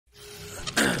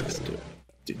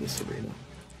do this arena.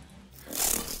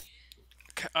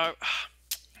 I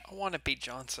want to beat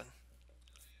Johnson.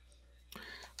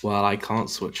 Well, I can't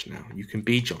switch now. You can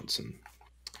be Johnson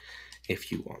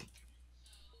if you want.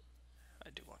 I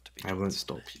do want to be I Johnson. won't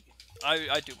stop you.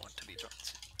 I do want to be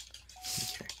Johnson.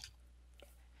 Okay.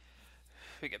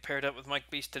 We get paired up with Mike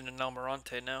Beeston and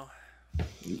Almirante now.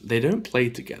 They don't play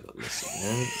together,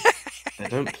 listen. They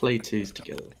don't play twos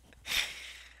together.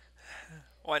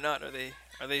 Why not? Are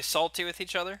they salty with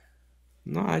each other?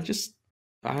 No, I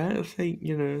think,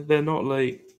 they're not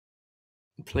like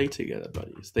play together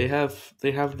buddies. They have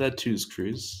their twos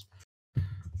crews.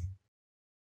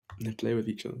 They play with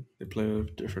each other. They play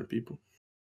with different people.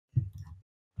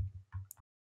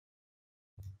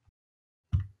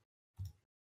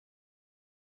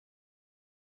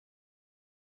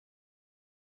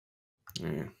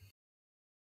 Yeah.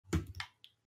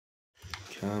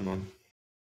 Come on.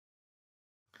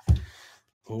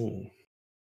 Oh.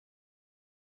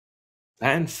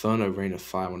 That Inferno Rain of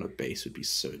Fire on a base would be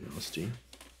so nasty.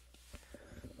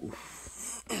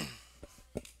 Oof.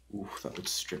 Oof, that would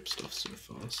strip stuff so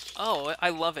fast. Oh, I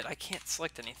love it. I can't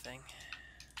select anything.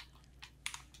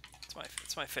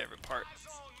 It's my favorite part.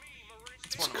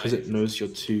 It's because it knows you're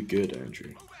too good,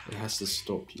 Andrew. It has to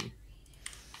stop you.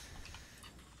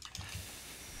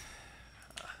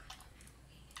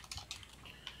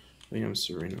 I think I'm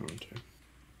Serena, aren't I?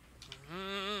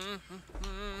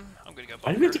 I'm gonna go.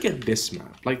 I need to get this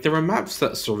map. Like, there are maps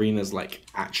that Serena's like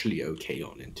actually okay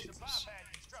on in twos.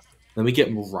 Then we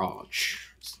get Mirage,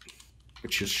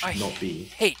 which should not be.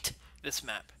 I hate this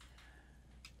map.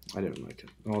 I don't like it.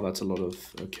 Oh, that's a lot of.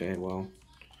 Okay, well,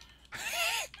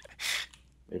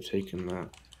 they've taken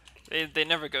that. They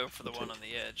never go for the one on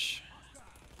the edge.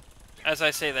 As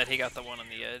I say that, he got the one on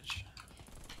the edge.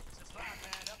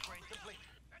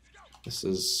 This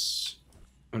is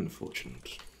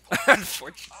unfortunate.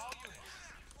 Unfortunate.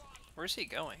 Where's he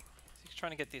going? He's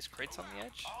trying to get these crates on the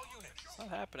edge? It's not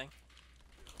happening.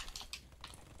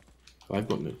 I've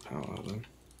got no power, though.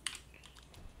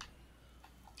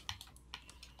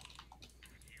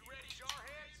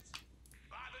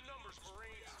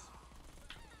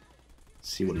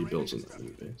 See what he builds on that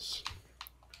new base.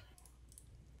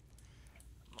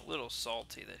 I'm a little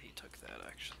salty that he took that,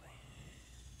 actually.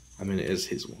 I mean, it is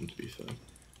his one, to be fair.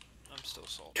 I'm still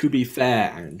salty. To be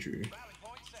fair, Andrew.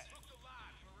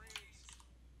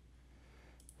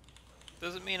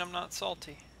 Doesn't mean I'm not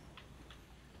salty.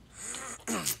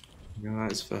 No,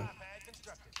 that is fair.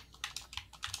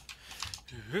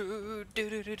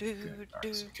 Okay,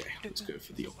 let's go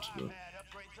for the ultimate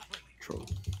troll.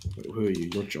 Wait, who are you?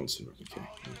 You're Johnson. Okay.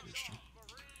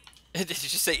 Did you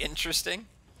just say interesting?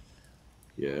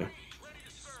 Yeah.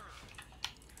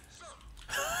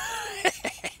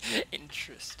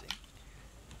 Interesting.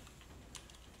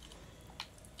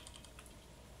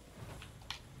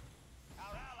 Our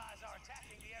allies are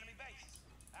attacking the enemy base.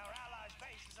 Our allies'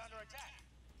 base is under attack.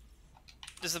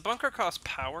 Does the bunker cost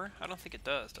power? I don't think it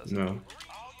does it? No.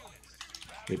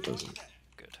 It doesn't.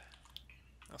 Good.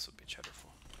 This would be cheddarful.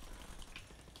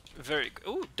 Very good.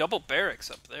 Ooh, double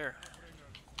barracks up there.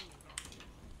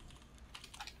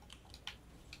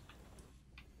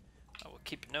 I will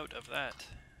keep note of that.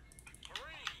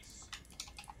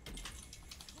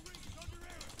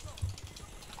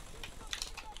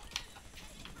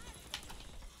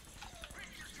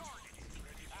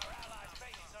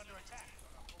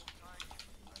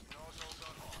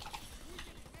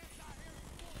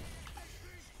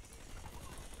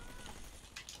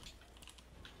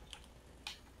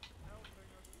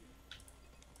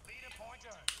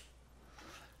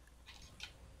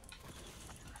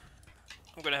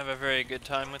 I'm gonna have a very good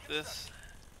time with this.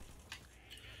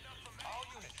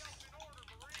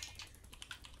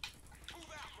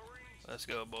 Let's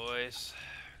go, boys.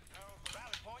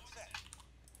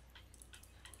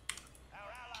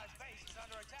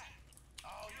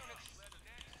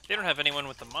 They don't have anyone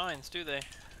with the mines, do they?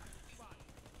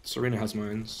 Serena has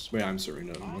mines. Wait, I'm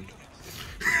Serena.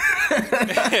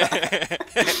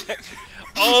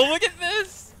 Oh, look at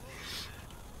this!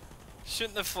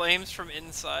 Shooting the flames from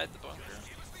inside the bunker.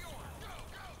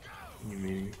 You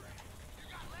mean?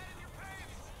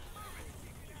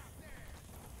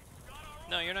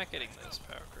 No, you're not getting those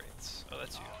power crates. Oh,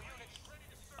 that's you.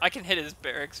 I can hit his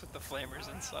barracks with the flamers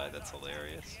inside. That's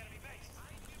hilarious.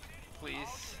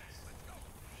 Please.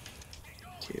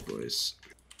 Okay, boys.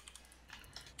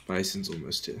 Bison's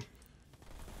almost here.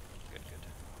 Good,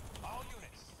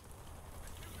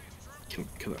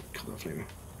 good. Kill that flamer.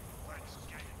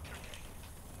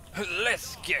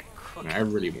 Let's get cooking. I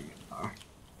really want that.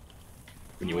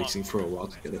 When you're waiting for a while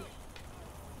to get it.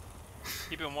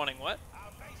 You've been wanting what?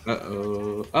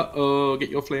 Uh-oh. Uh-oh. Get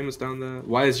your flamers down there.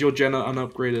 Why is your Jenna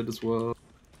unupgraded as well?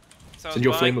 So Send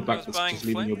your flamer I back was that's buying just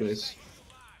leaving your flamers? base.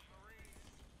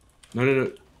 No, no,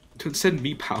 no. Don't send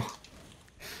me power.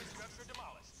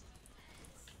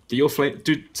 Get your flame...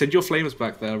 Dude, send your flamers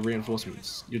back there,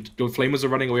 reinforcements. Your flamers are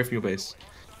running away from your base.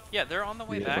 Yeah, they're on the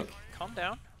way Yeah, back. but... Calm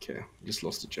down. Okay, just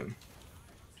lost a gen.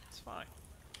 It's fine.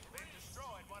 They've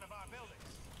destroyed one of our buildings.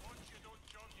 You don't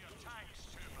jump your tanks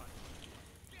too much.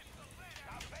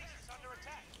 Our base is under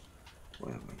attack.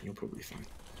 Whatever, you're probably fine.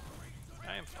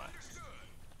 I am fine.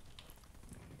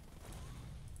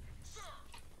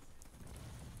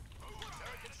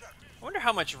 I wonder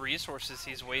how much resources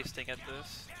he's wasting at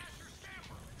this.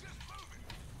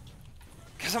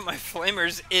 Because of my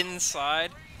flamers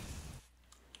inside.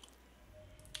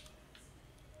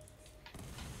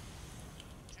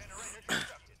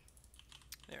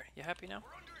 There, you happy now?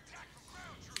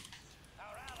 Our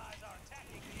allies are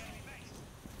attacking the enemy base.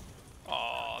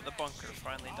 Aw, the bunker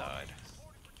finally died.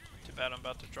 Too bad I'm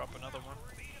about to drop another one.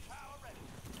 Power ready.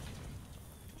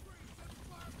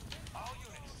 All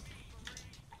units.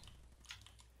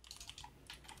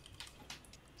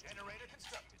 Generator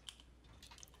constructed.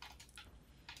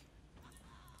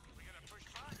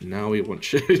 Now we want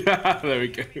shit. There we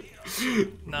go.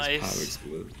 Nice. Power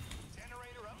explode.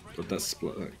 But that's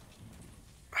split. Like,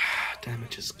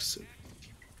 damage is so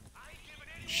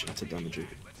shatter damage.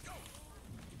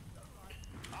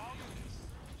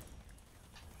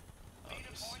 I'll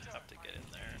just have to get in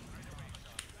there and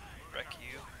wreck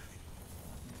you.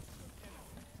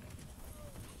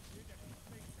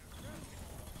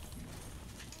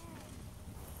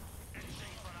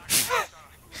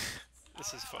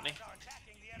 This is funny.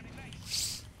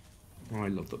 Oh, I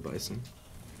love the bison.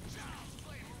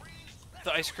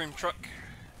 The ice cream truck.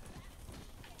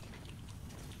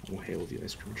 Oh, hail the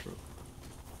ice cream truck.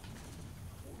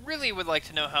 Really would like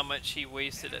to know how much he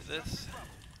wasted at this.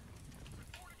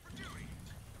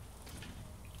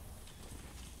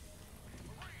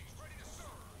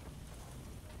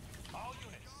 All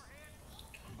units.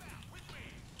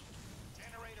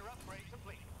 Generator upgrade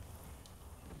complete.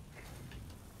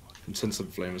 And send some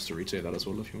flamers to retake that as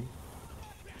well if you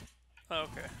want.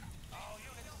 Okay.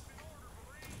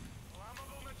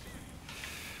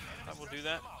 I will do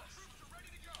that.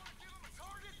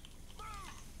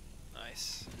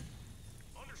 Nice.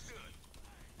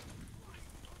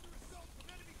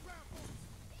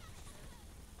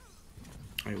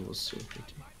 I was so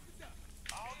pretty.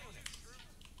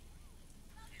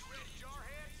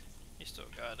 You still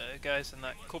got guys in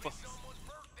that Koopa.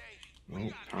 Well,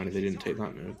 apparently they didn't take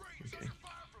that node. Okay.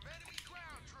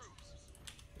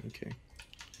 Okay.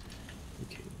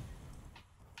 Okay.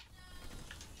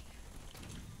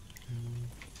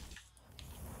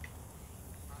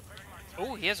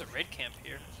 Oh, he has a red camp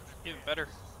here. Even better.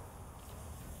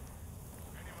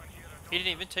 He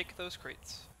didn't even take those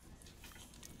crates.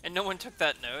 And no one took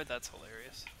that node, that's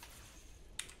hilarious.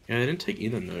 Yeah, they didn't take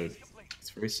either node. It's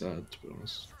very sad, to be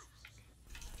honest.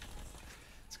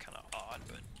 It's kind of odd,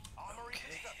 but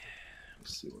okay.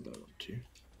 Let's see what they're up to.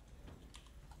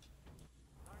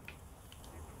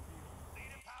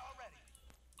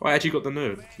 Oh, I actually got the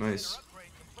node. Nice.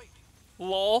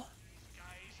 LOL.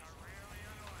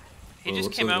 He Well, just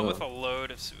what's came up out with with that? a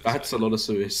load of suicide. That's a lot of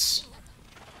Suis.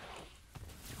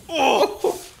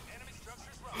 Oh!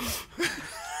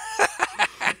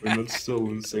 And that's still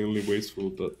insanely wasteful,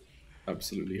 but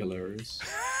absolutely hilarious.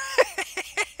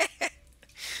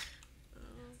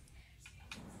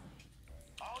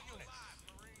 All units.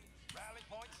 Rally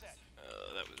point set.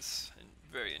 That was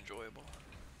very enjoyable.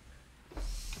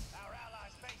 Our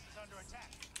allies' base is under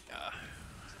attack.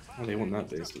 Oh, they want that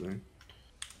base, do they?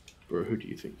 Bro, who do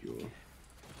you think you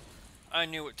are? I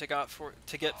knew what to get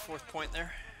fourth point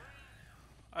there.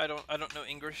 I don't know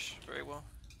English very well.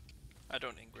 I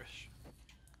don't English,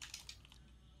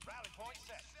 Rally point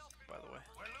set. by the way.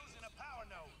 We're losing a power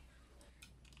node.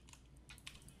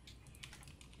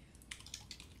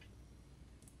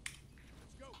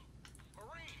 Let's go.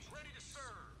 Marines ready to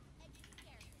serve.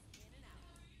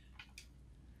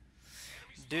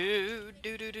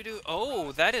 Do.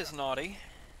 Oh, that is naughty.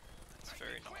 That's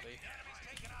very naughty. Enemy's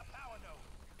taking our power node.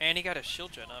 And he got a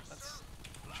shield gen up. That's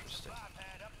interesting.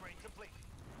 Bypad upgrade complete.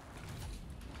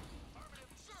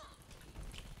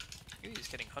 Ooh, he's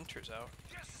getting hunters out.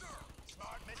 Yes, sir.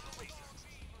 Smart missile research.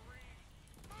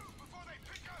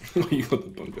 You got the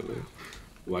bunker there.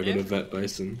 Wagon Yeah. of vet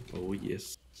bison. Oh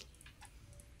yes.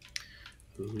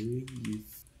 Oh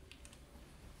yes.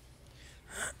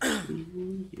 Oh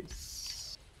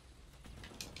yes.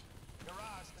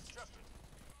 Garage constructed.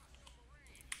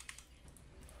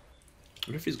 I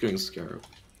wonder if he's going Scarab.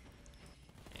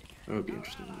 Yeah. That would be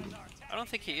interesting. I don't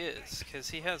think he is, because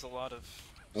he has a lot of.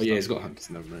 Oh yeah, he's got hunters.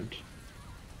 Never mind.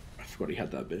 I forgot he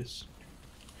had that base.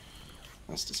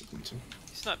 That's disappointing.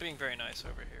 He's not being very nice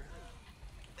over here.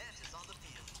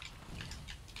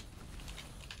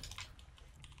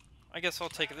 I guess I'll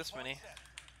take this mini.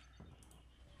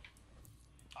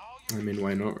 I mean,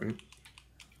 why not, right?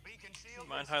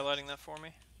 Mind highlighting that for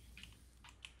me?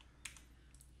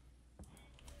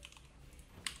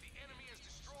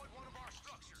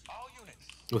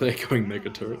 Well, they're going mega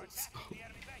turrets.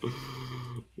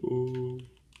 Ooh.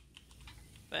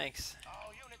 Thanks.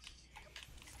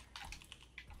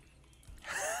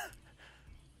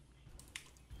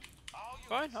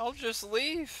 Fine, I'll just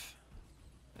leave,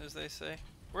 as they say.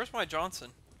 Where's my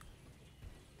Johnson?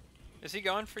 Is he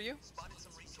gone for you?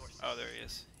 Oh, there he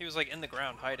is. He was like in the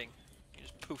ground hiding. He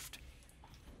just poofed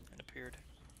and appeared.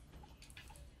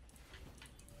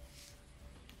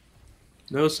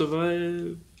 No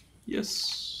survive.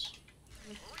 Yes.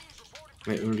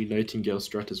 My only Nightingale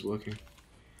strat is working.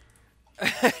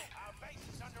 Oh,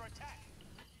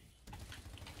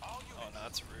 no,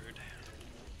 that's rude.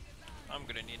 I'm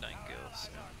gonna need Nightingales.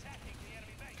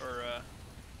 Or,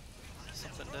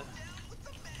 something to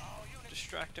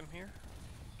distract him here.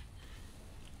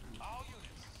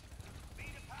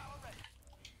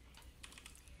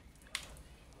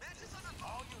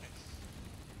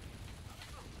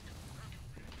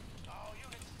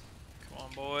 Come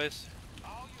on, boys.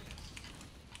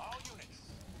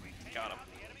 Got him.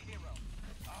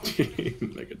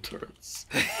 Mega turrets.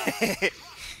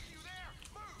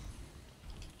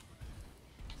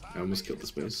 I almost killed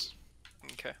this base.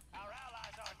 Okay.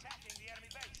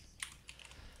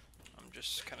 I'm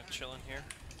just kind of chilling here.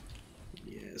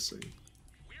 Yeah, so.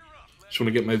 Just want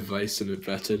to get my Vice and it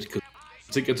vetted, because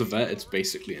once it gets a vet, it's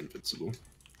basically invincible.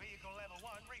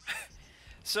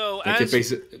 So, Like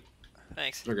as...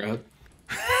 Thanks. Oh, go ahead.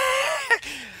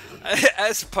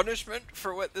 As punishment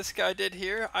for what this guy did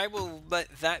here, I will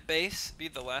let that base be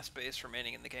the last base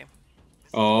remaining in the game.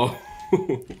 Oh.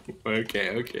 Okay,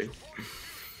 okay.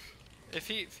 If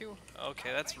you...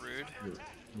 Okay, that's rude.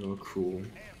 Oh, cool.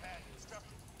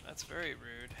 That's very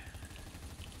rude.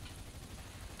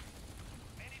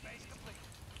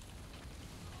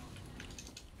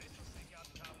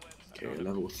 Okay,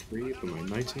 level 3 for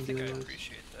my I think I Nightingale.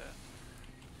 appreciate that.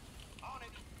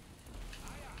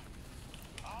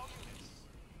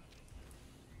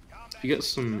 You get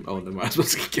some. Oh, no, I was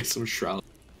supposed to get some Shroud.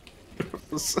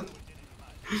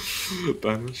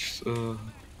 Banished. Well,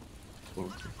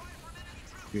 okay.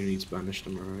 Who needs banished?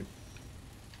 Am I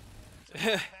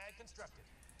right?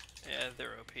 Yeah,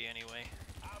 they're OP anyway.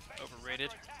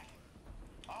 Overrated.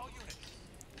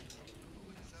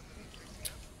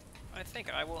 I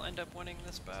think I will end up winning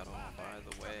this battle, by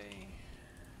the way.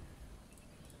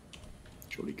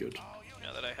 It's really good.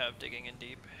 Now that I have digging in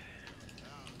deep.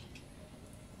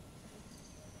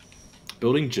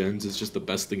 Building gens is just the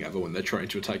best thing ever when they're trying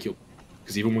to attack you.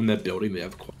 Because even when they're building, they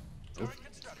have quite.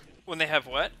 When they have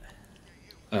what?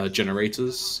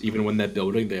 Generators. Even when they're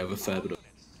building, they have a fair bit of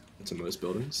to most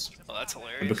buildings. Oh, that's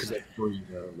hilarious. And because they're free,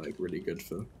 they're like really good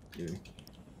for, you know,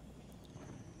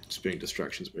 just being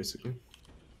distractions basically.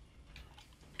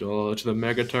 Dodge the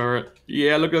mega turret.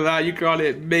 Yeah, look at that. You can't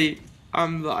hit me.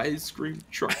 I'm the ice cream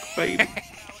truck, baby.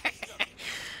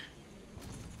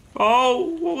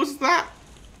 Oh, what was that?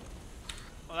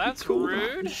 Well, that's Cool.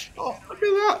 rude. Oh, look at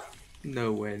that.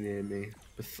 Nowhere near me.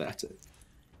 Pathetic.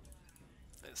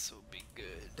 This will be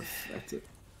good. Pathetic.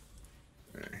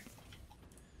 Alright.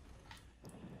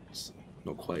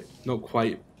 Not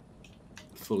quite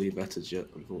fully vetted yet,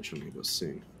 unfortunately, but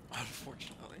soon.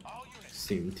 Unfortunately.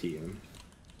 Soon, TM.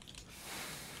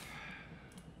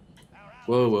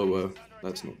 Whoa, whoa, whoa.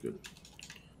 That's not good.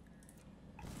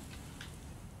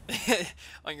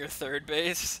 On your third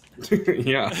base?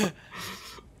 Yeah.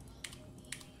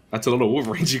 That's a lot of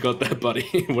Wolverines you got there,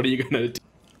 buddy. What are you gonna do?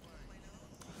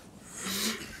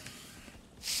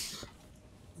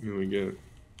 Here we go.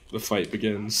 The fight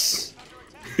begins.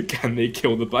 Can they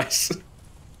kill the bison?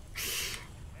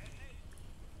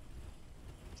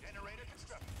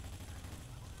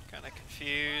 Kind of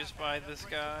confused by this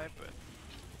guy, but...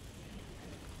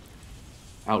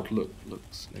 Outlook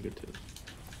looks negative.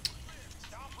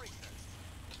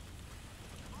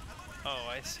 Oh,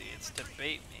 I see. It's to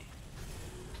bait me.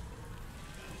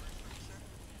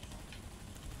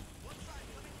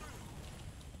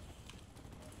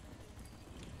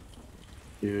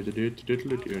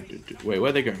 Wait, where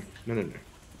are they going? No, no, no.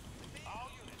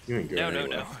 You ain't going No,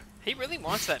 anywhere. no. He really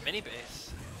wants that mini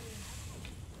base.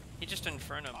 He just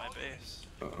inferno my base.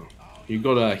 Uh-oh. You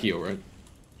got a heal, right?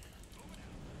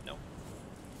 No.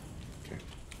 Okay.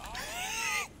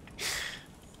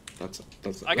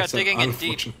 I got an digging in deep.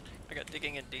 unfortunate- I got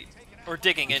digging in deep. Or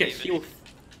digging You in get even. heal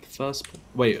first.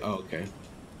 Wait. Oh, okay.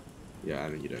 Yeah, I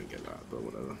mean you don't get that, but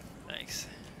whatever. Thanks.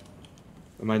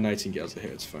 My nightingales are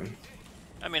here. It's fine.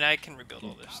 I mean, I can rebuild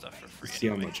all this stuff for free See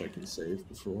how anyway. much I can save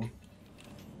before.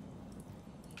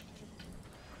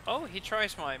 Oh, he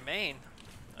tries my main.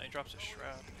 Oh, he drops a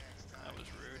shroud. That was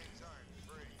rude.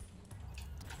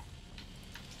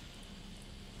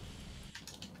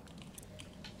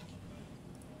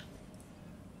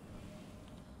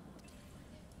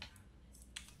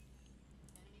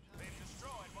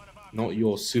 Not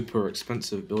your super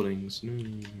expensive buildings. No.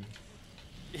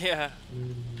 Yeah,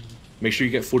 Make sure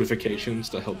you get fortifications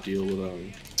to help deal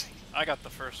with I got the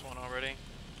first one already.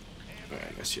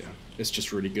 I guess yeah. It's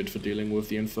just really good for dealing with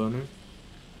the Inferno.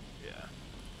 Yeah.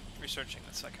 Researching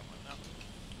the second one now.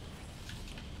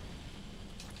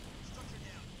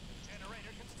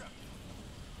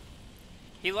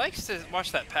 He likes to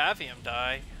watch that Pavium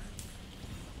die.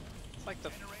 It's like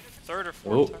the third or Oh,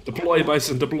 fourth time. deploy,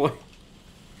 Bison, deploy.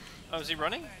 Oh, is he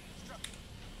running?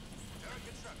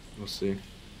 We'll see.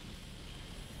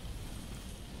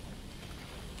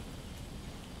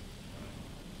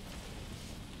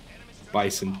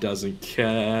 Bison doesn't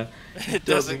care. It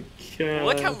doesn't. care.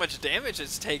 Look how much damage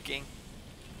it's taking.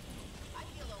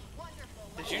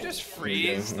 Did you just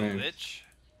freeze the yeah. Lich?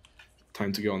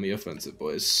 Time to go on the offensive,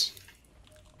 boys.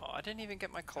 Oh, I didn't even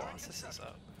get my Colossuses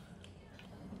up.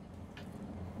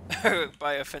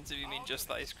 By offensive, you mean just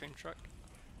the ice cream truck?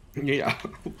 Yeah.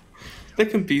 There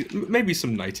can be maybe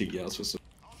some nightingales for some.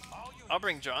 I'll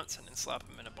bring Johnson and slap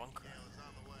him in a bunker.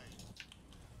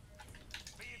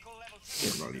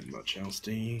 Don't really need much else,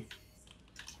 do you?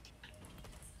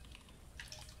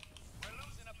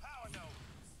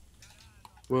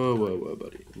 Whoa, whoa, whoa,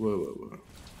 buddy. Whoa, whoa, whoa.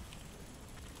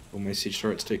 Will my siege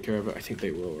turrets take care of it? I think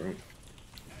they will, right?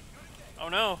 Oh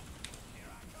no!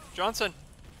 Johnson!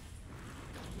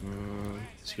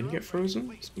 Is he gonna get frozen?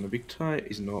 It's gonna be tight.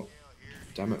 He's not.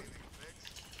 Damn it.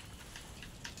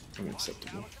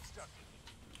 Unacceptable.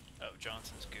 Oh,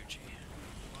 Johnson's Gucci.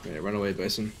 Yeah, run away,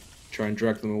 Bison. Try and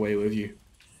drag them away with you.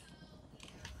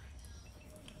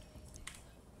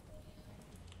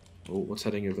 Oh, what's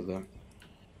heading over there?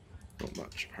 Not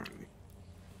much, apparently.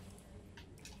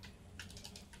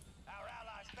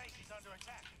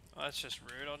 Well, that's just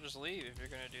rude. I'll just leave if you're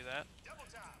gonna do that.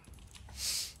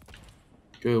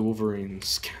 Go,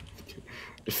 Wolverines.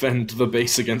 Defend the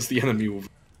base against the enemy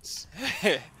Wolverines.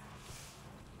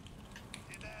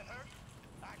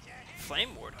 Flame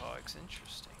Warthogs,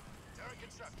 interesting.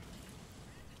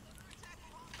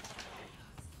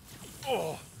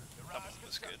 Oh! That one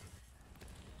was good.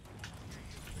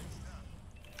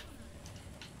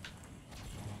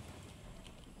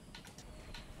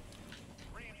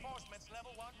 Reinforcements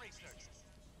level 1 research.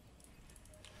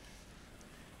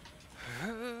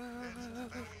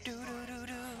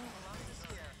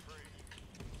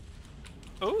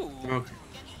 Ooh! Okay.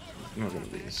 Not one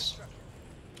of these.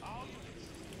 Our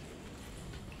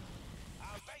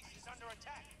base is under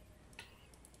attack.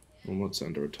 Well, what's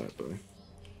under attack by?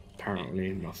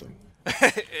 Apparently nothing.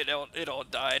 it all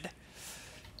died.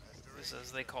 This is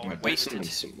as they call I bet wasted.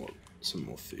 someone some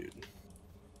more food.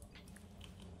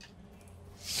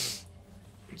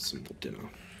 And some more dinner.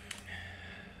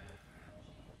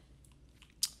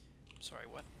 Sorry,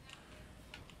 what?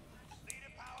 Leader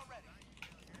power ready.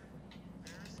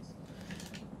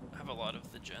 I have a lot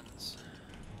of the gens.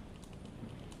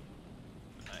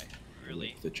 I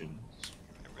really The gens.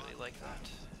 like that.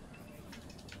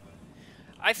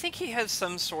 I think he has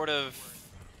some sort of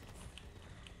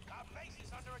Our base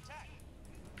is under attack.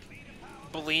 Leader power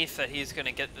belief that he's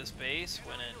gonna get this base,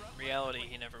 when in reality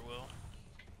he never will.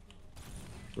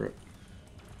 Rip.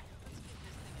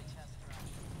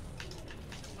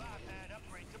 supply pad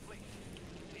upgrade complete.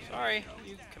 Sorry,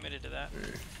 you committed to that.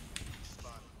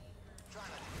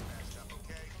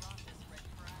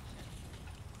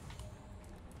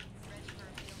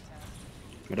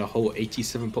 With a whole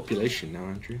 87 population now,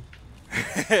 Andrew.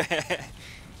 The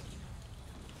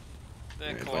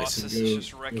Yeah, Colossus Bison, is go-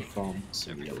 just go wrecking. farm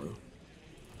some yellow.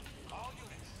 All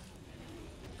units.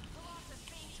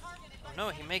 Oh no,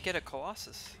 he may get a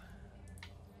Colossus.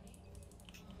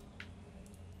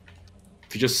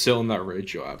 If you just sit on that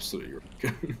ridge, you're absolutely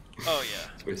right. Oh yeah.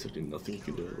 There's basically nothing you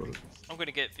can do about it. I'm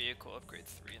gonna get vehicle upgrade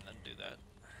 3 and then do that.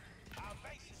 Our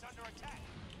base is under attack.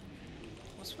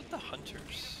 What's with the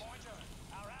hunters? Pointer.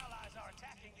 Our allies are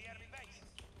attacking the enemy base.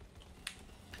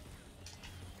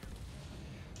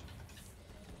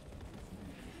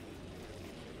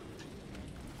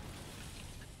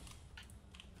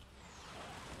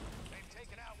 They've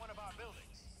taken out one of our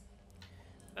buildings.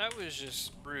 That was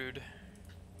just rude.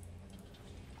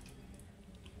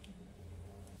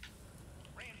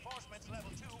 Reinforcements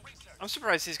level 2 research. I'm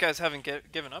surprised these guys haven't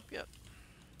given up yet.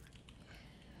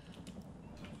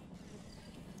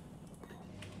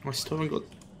 I still haven't got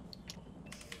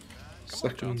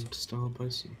Come on, Johnson. second star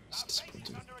bison. It's Our base is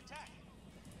disappointing. under attack.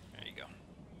 There you go.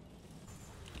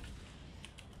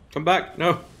 Come back!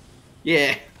 No!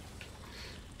 Yeah!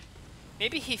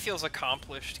 Maybe he feels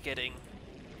accomplished getting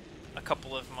a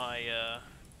couple of my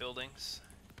buildings.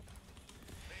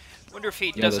 Wonder if he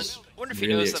Yeah, doesn't. that's Wonder if he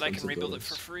really knows that I can expensive rebuild it for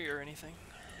buildings. free or anything.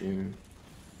 Yeah.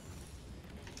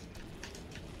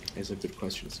 It's a good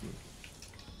question, isn't it?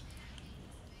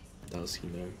 Does he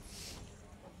know?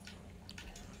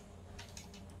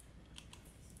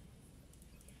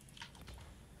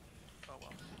 Oh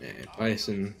well. Yeah,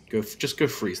 bison. Just go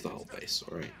freeze the whole base,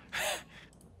 alright?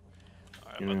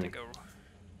 Alright, I'm about to go.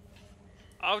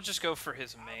 I'll just go for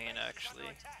his main actually,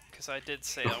 because I did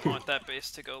say I want that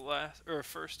base to go last or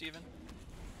first even.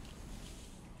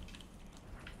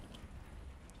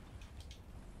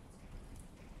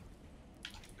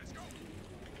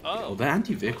 Well, Oh, they're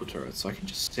anti-vehicle turrets, so I can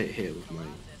just sit here with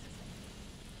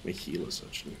my healers,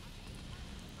 actually.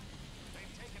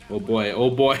 Oh boy, oh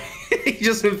boy. He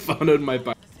just infernoed my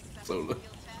back solo.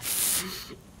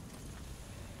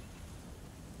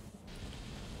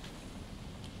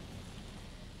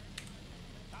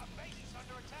 Our base is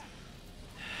under attack.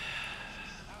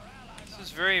 Our allies this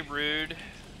is very rude.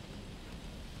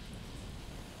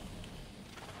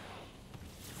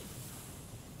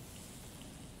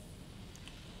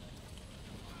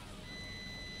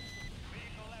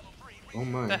 vehicle level 3 Oh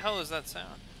What the my. hell is that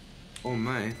sound? Oh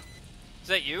my. Is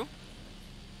that you?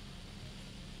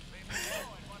 They've destroyed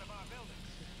one of our buildings.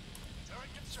 Turret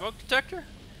construction. Smoke detector?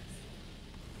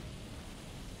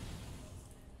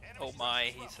 Enemy Oh my,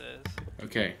 he says.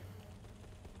 Okay.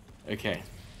 Okay,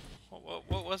 What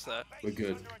was that? base we're is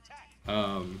good. under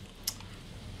attack.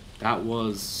 That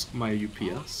was my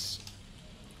UPS.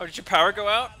 Oh, did your power go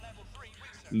out? Level 3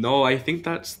 research. No, I think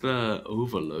that's the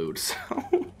overload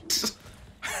sound.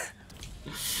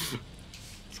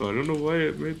 So I don't know why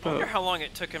it made I wonder that. how long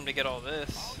it took him to get all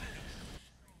this.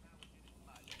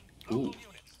 Ooh.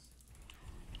 Units.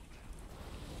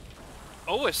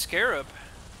 Oh, a scarab.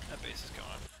 That base is gone.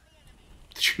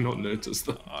 Did you not notice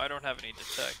that? Oh, I don't have any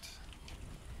detect.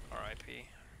 R.I.P.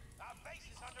 Our base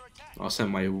is under attack. I'll send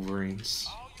my Wolverines.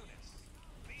 All units.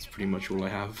 That's pretty much all I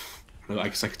have. I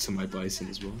guess I could send my Bison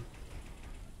as well.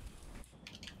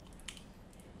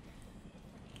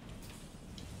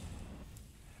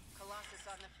 Colossus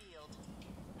on the field.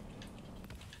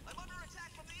 I'm under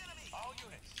attack from the enemy. All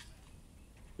units.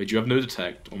 Wait, do you have no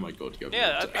detect? Oh my god, you have no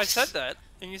Yeah, detect. I said that,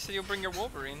 and you said you'll bring your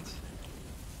Wolverines.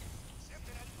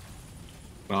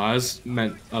 No, I was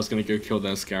gonna go kill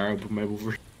that Scarab with my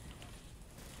Wolverine.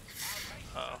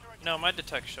 Oh, no, my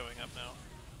detect's showing up now.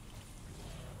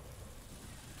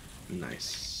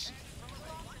 Nice.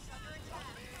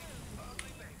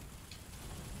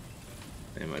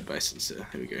 And my Bison's here.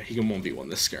 Here we go. He can 1v1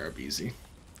 this Scarab easy.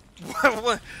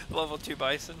 What? Level 2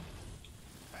 Bison?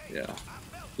 Yeah.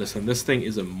 Listen, this thing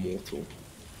is immortal.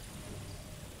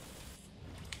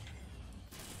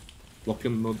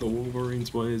 Blocking the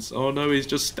Wolverine's ways. Oh no, he's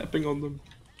just stepping on them.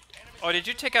 Oh, did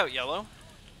you take out yellow?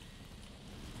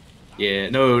 Yeah,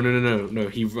 no.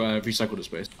 He recycled his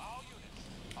space. All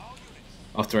units. All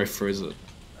units. After I froze it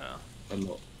Oh. a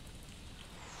lot.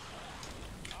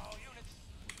 All units.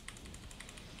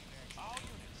 All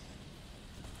units.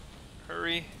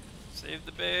 Hurry. Save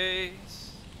the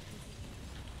base.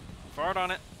 Fart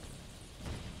on it.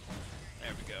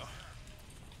 There we go.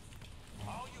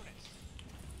 All units.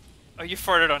 Oh, you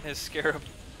farted on his scarab.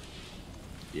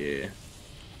 Yeah. The enemy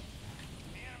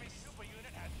super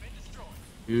unit has been destroyed.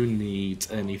 Who needs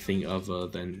anything other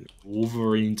than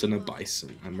Wolverines and a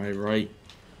Bison? Am I right?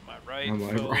 Am I right, Am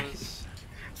I fellas?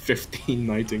 right? 15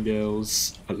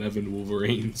 Nightingales, 11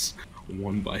 Wolverines,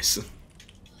 1 Bison.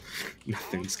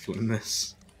 Nothing's killing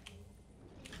this.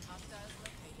 Hostiles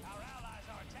located. Our allies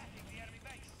are attacking the enemy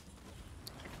base.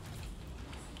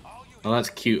 All units. Oh, that's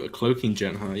cute. A cloaking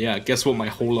gen, huh? Yeah, guess what? My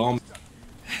whole arm.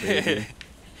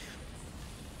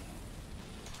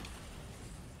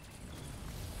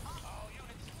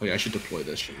 Oh yeah, I should deploy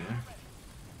this, shouldn't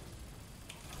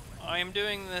I? I am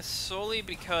doing this solely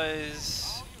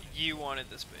because you wanted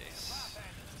this base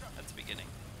at the beginning.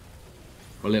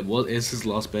 Well, it's his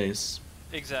last base.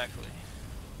 Exactly.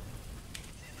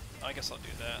 I guess I'll do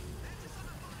that.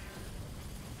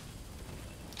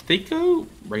 Did they go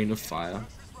Rain of Fire?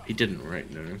 He didn't, right?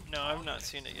 No. No, I've not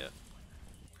seen it yet.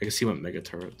 I guess he went Mega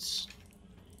Turrets.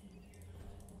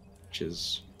 Which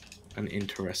is an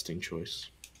interesting choice.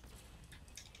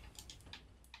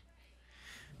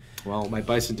 Well, my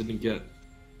Bison didn't get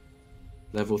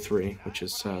level 3, which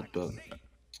is sad, but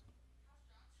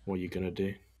what are you gonna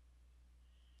do?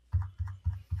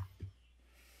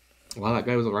 Well, that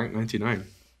guy was a rank 99.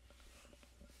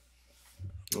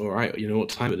 Alright, you know what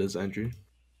time it is, Andrew?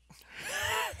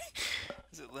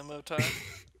 Is it limo time?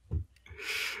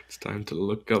 It's time to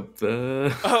look up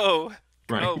the Oh!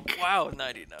 rank. Oh, wow,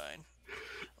 99.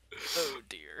 Oh,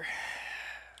 dear.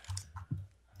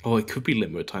 Oh, it could be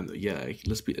limo time though. Yeah,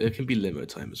 it can be limo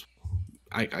time as well.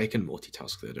 I can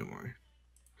multitask there, don't worry.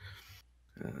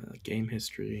 Game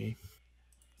history.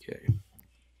 Okay.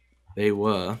 They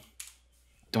were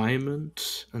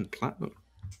diamond and platinum.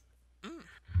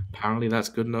 Apparently that's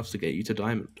good enough to get you to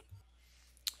diamond.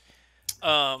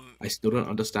 I still don't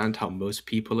understand how most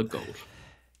people are gold.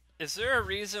 Is there a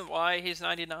reason why he's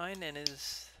 99 and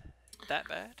is that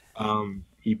bad?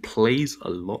 He plays a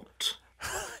lot.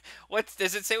 What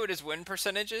does it say what his win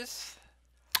percentage is?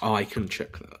 Oh, I can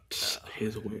check that.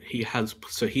 He has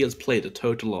played a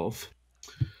total of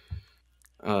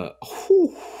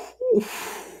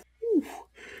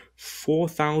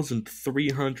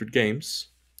 4,300 games,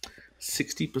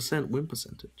 60% win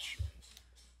percentage.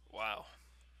 Wow.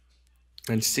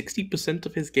 And 60%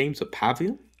 of his games are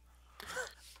Pavium?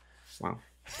 Wow.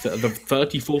 The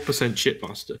 34%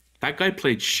 Shipmaster. That guy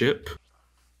played Ship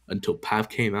until Pav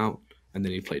came out, and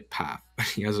then he played Pav.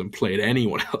 He hasn't played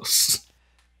anyone else.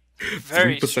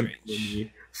 Very 3%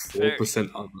 strange.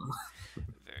 4% other.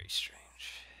 Very strange.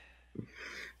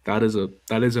 That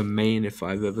is a main if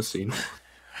I've ever seen one.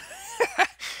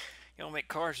 You'll make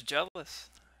cars jealous.